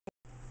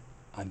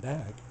I'm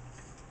back.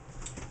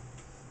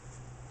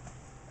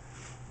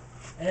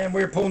 And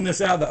we're pulling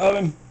this out of the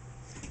oven.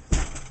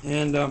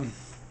 And,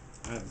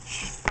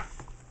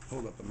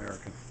 hold up,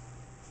 America.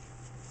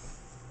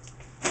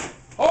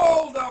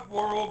 Hold up,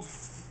 world.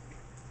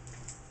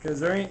 Because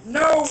there ain't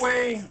no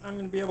way I'm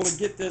going to be able to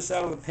get this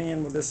out of the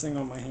pan with this thing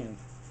on my hand.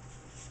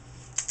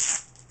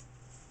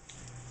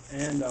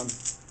 And,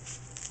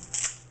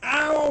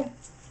 ow!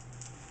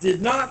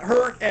 Did not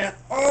hurt at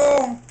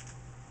all.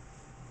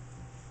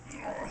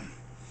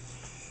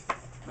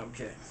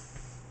 Okay.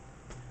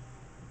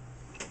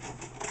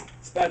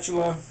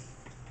 Spatula.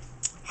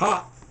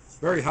 Hot.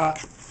 Very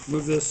hot.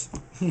 Move this.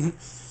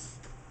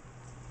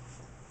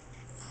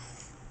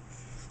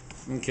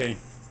 Okay.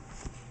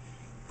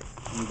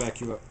 Let me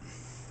back you up.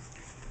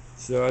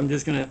 So I'm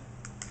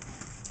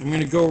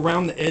gonna go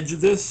around the edge of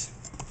this.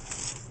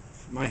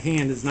 My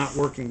hand is not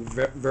working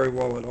very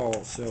well at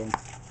all, so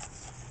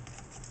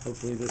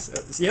hopefully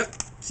this, yep,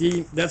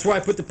 see, that's why I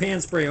put the pan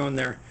spray on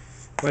there.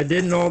 If I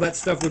didn't, all that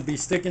stuff would be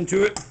sticking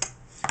to it.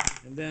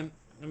 And then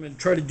I'm going to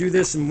try to do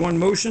this in one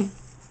motion.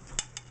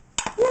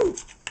 Woo!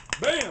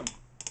 Bam!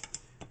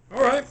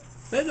 Alright,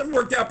 that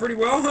worked out pretty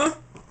well, huh?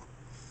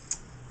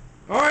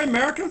 Alright,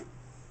 America.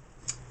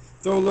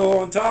 Throw a little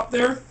on top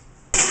there.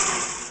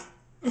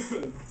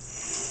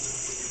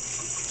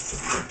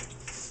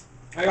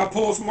 I gotta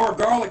pull some more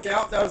garlic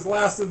out. That was the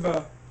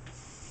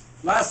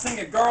last thing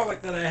of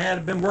garlic that I had.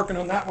 I've been working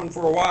on that one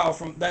for a while.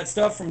 From that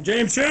stuff from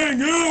James Chang.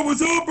 Yeah,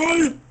 what's up,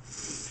 buddy?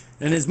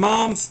 And his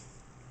mom's.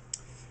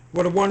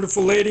 What a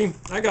wonderful lady.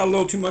 I got a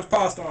little too much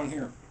pasta on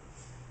here.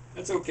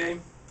 That's okay.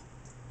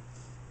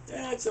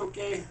 That's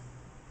okay.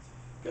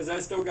 Because I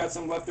still got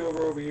some left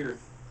over here.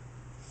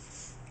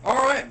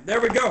 Alright, there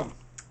we go.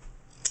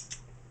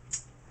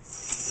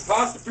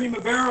 Pasta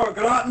Primavera or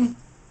Gratin.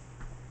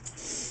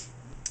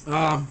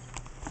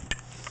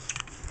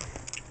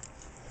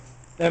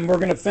 And we're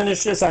going to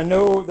finish this. I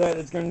know that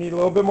it's going to need a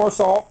little bit more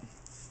salt.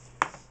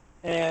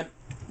 And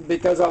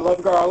because I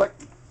love garlic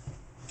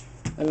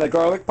and the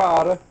garlic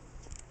powder,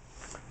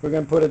 we're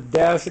going to put a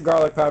dash of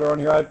garlic powder on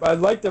here.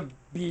 I'd like to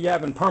be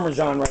having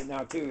Parmesan right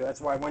now too.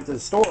 That's why I went to the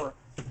store.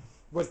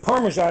 With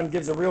Parmesan, it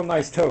gives a real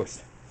nice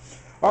toast.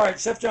 Alright,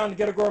 Chef John,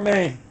 Ghetto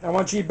Gourmet. I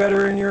want you to eat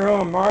better in your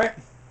home, alright?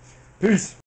 Peace.